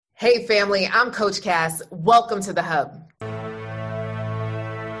Hey family, I'm Coach Cass. Welcome to the Hub.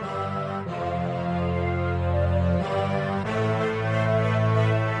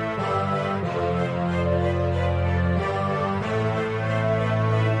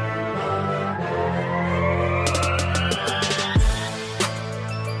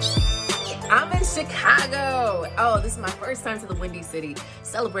 I'm in Chicago. Oh, this is my first time to the Windy City,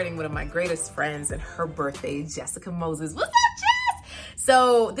 celebrating one of my greatest friends and her birthday, Jessica Moses. What's up, Jess?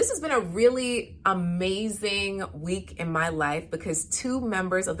 So this has been a really amazing week in my life because two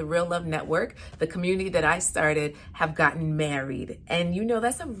members of the Real Love Network, the community that I started, have gotten married. And you know,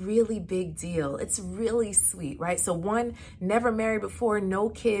 that's a really big deal. It's really sweet, right? So one, never married before, no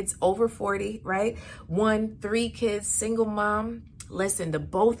kids, over 40, right? One, 3 kids, single mom. Listen, the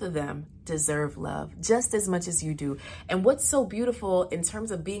both of them deserve love just as much as you do. And what's so beautiful in terms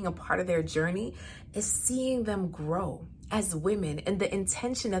of being a part of their journey is seeing them grow as women and the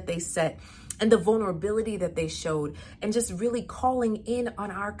intention that they set and the vulnerability that they showed and just really calling in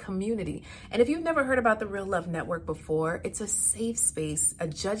on our community. And if you've never heard about the Real Love Network before, it's a safe space, a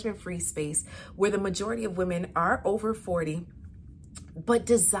judgment-free space where the majority of women are over 40 but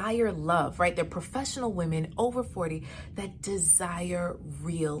desire love, right? They're professional women over 40 that desire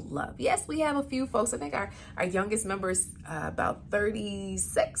real love. Yes, we have a few folks. I think our youngest member is about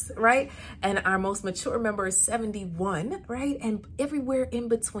 36, right? And our most mature member is 71, right? And everywhere in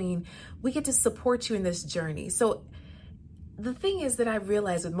between, we get to support you in this journey. So the thing is that I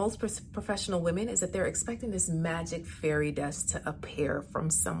realize with most professional women is that they're expecting this magic fairy dust to appear from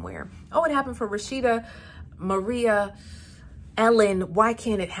somewhere. Oh, it happened for Rashida, Maria, Ellen, why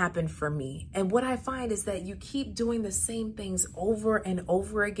can't it happen for me? And what I find is that you keep doing the same things over and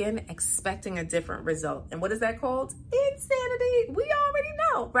over again, expecting a different result. And what is that called? Insanity. We already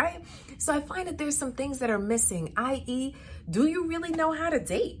know, right? So I find that there's some things that are missing, i.e., do you really know how to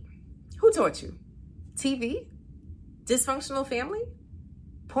date? Who taught you? TV? Dysfunctional family?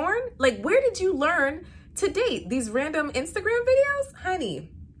 Porn? Like, where did you learn to date? These random Instagram videos?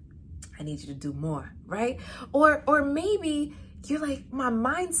 Honey, I need you to do more, right? Or maybe you're like, my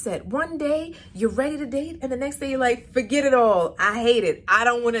mindset, one day you're ready to date and the next day you're like, forget it all. I hate it. I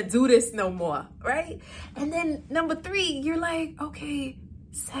don't want to do this no more, right? And then number 3, you're like, okay,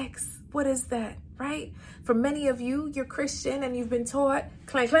 sex, what is that, right? For many of you, you're Christian and you've been taught,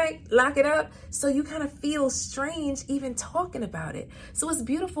 clank, clank, lock it up. So you kind of feel strange even talking about it. So it's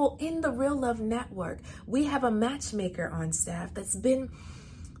beautiful in the Real Love Network. We have a matchmaker on staff that's been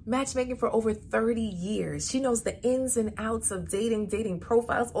matchmaking for over 30 years. She knows the ins and outs of dating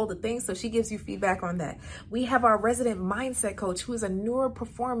profiles, all the things. So she gives you feedback on that. We have our resident mindset coach who is a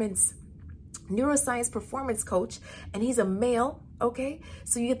neuroscience performance coach, and he's a male. Okay,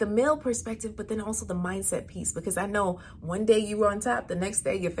 so you get the male perspective, but then also the mindset piece, because I know one day you were on top, the next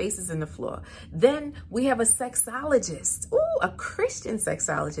day your face is in the floor. Then we have a sexologist, a Christian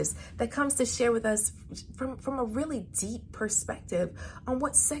sexologist that comes to share with us from a really deep perspective on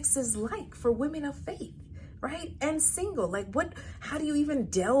what sex is like for women of faith, right? And single, like how do you even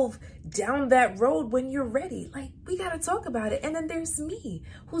delve down that road when you're ready? Like, we got to talk about it. And then there's me,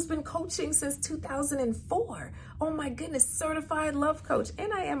 who's been coaching since 2004. Oh my goodness, certified love coach.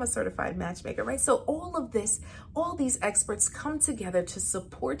 And I am a certified matchmaker, right? So all these experts come together to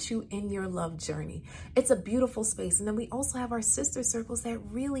support you in your love journey. It's a beautiful space. And then we also have our sister circles that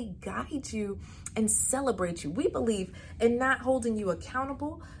really guide you and celebrate you. We believe in not holding you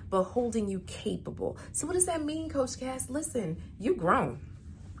accountable, but holding you capable. So what does that mean, Coach Cass? Listen, you're grown.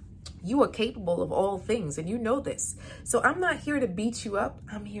 You are capable of all things, and you know this. So I'm not here to beat you up.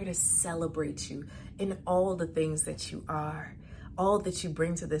 I'm here to celebrate you in all the things that you are, all that you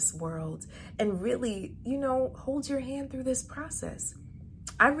bring to this world, and really, hold your hand through this process.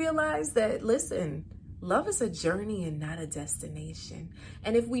 I realize that, listen, love is a journey and not a destination.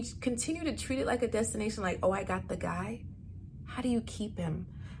 And if we continue to treat it like a destination, like, oh, I got the guy, how do you keep him?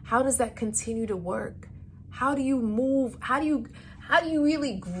 How does that continue to work? How do you move? How do you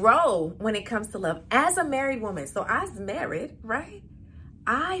really grow when it comes to love? As a married woman, so I was married, right?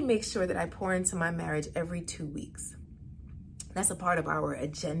 I make sure that I pour into my marriage every 2 weeks. That's a part of our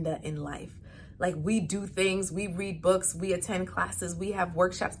agenda in life. Like, we do things, we read books, we attend classes, we have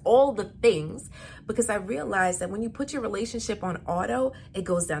workshops, all the things, because I realize that when you put your relationship on auto, it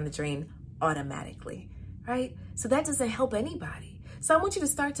goes down the drain automatically, right? So that doesn't help anybody. So I want you to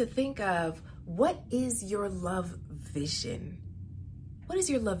start to think of, what is your love vision? What is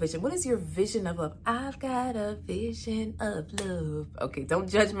your love vision? What is your vision of love? I've got a vision of love. Okay, don't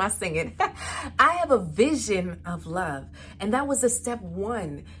judge my singing. I have a vision of love. And that was the step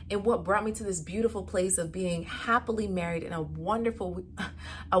one in what brought me to this beautiful place of being happily married in a wonderful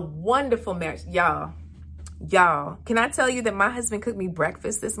marriage. Y'all, can I tell you that my husband cooked me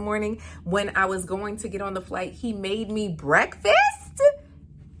breakfast this morning when I was going to get on the flight? He made me breakfast.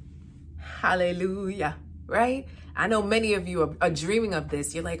 Hallelujah, right? I know many of you are dreaming of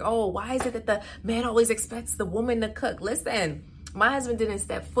this. You're like, oh, why is it that the man always expects the woman to cook? Listen, my husband didn't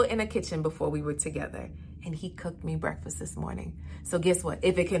step foot in a kitchen before we were together, and he cooked me breakfast this morning. So guess what?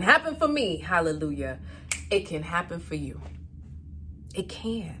 If it can happen for me, hallelujah, it can happen for you. It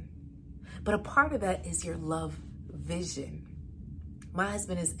can. But a part of that is your love vision. My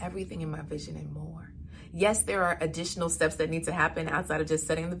husband is everything in my vision and more. Yes, there are additional steps that need to happen outside of just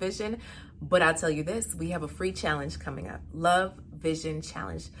setting the vision, but I'll tell you this, we have a free challenge coming up, Love Vision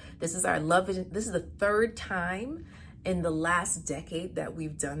Challenge. This is our Love Vision. This is the third time in the last decade that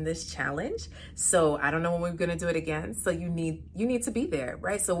we've done this challenge. So I don't know when we're going to do it again. So you need to be there,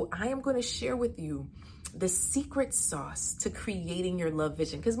 right? So I am going to share with you the secret sauce to creating your love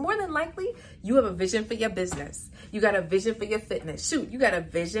vision. Because more than likely, you have a vision for your business. You got a vision for your fitness. Shoot, you got a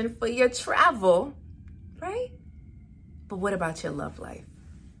vision for your travel, right? But what about your love life?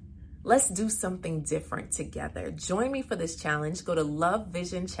 Let's do something different together. Join me for this challenge. Go to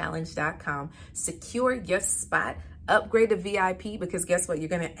lovevisionchallenge.com, secure your spot, upgrade to VIP, because guess what? You're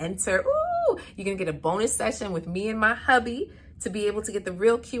going to enter. You're going to get a bonus session with me and my hubby to be able to get the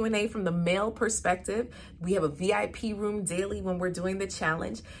real Q&A from the male perspective. We have a VIP room daily when we're doing the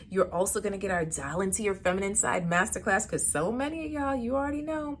challenge. You're also going to get our Dial Into Your Feminine Side masterclass, because so many of y'all, you already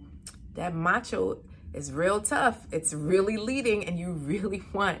know that macho is real tough. It's really leading, and you really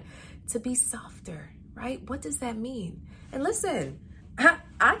want to be softer, right? What does that mean? And listen,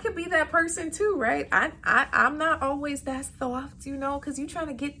 I could be that person too, right? I'm not always that soft, because you're trying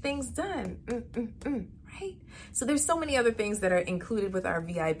to get things done, right? So there's so many other things that are included with our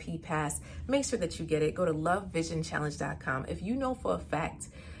VIP pass. Make sure that you get it. Go to lovevisionchallenge.com. If you know for a fact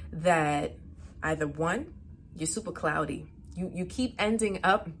that either one, you're super cloudy, you keep ending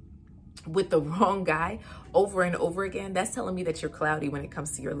up with the wrong guy over and over again, that's telling me that you're cloudy when it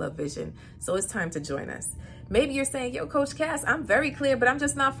comes to your love vision. So it's time to join us. Maybe you're saying, yo, Coach Cass, I'm very clear, but I'm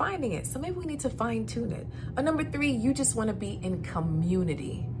just not finding it. So maybe we need to fine tune it. Or number 3, you just want to be in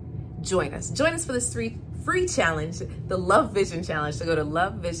community. Join us. Join us for this free challenge, the Love Vision Challenge. So go to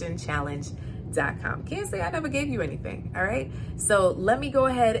lovevisionchallenge.com. Can't say I never gave you anything, all right? So let me go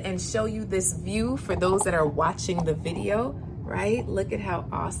ahead and show you this view for those that are watching the video, right? Look at how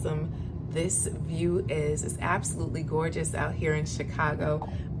awesome this view is. It's absolutely gorgeous out here in Chicago.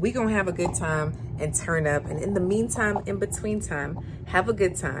 We're going to have a good time and turn up. And in the meantime, in between time, have a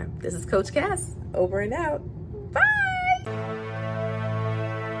good time. This is Coach Cass, over and out. Bye.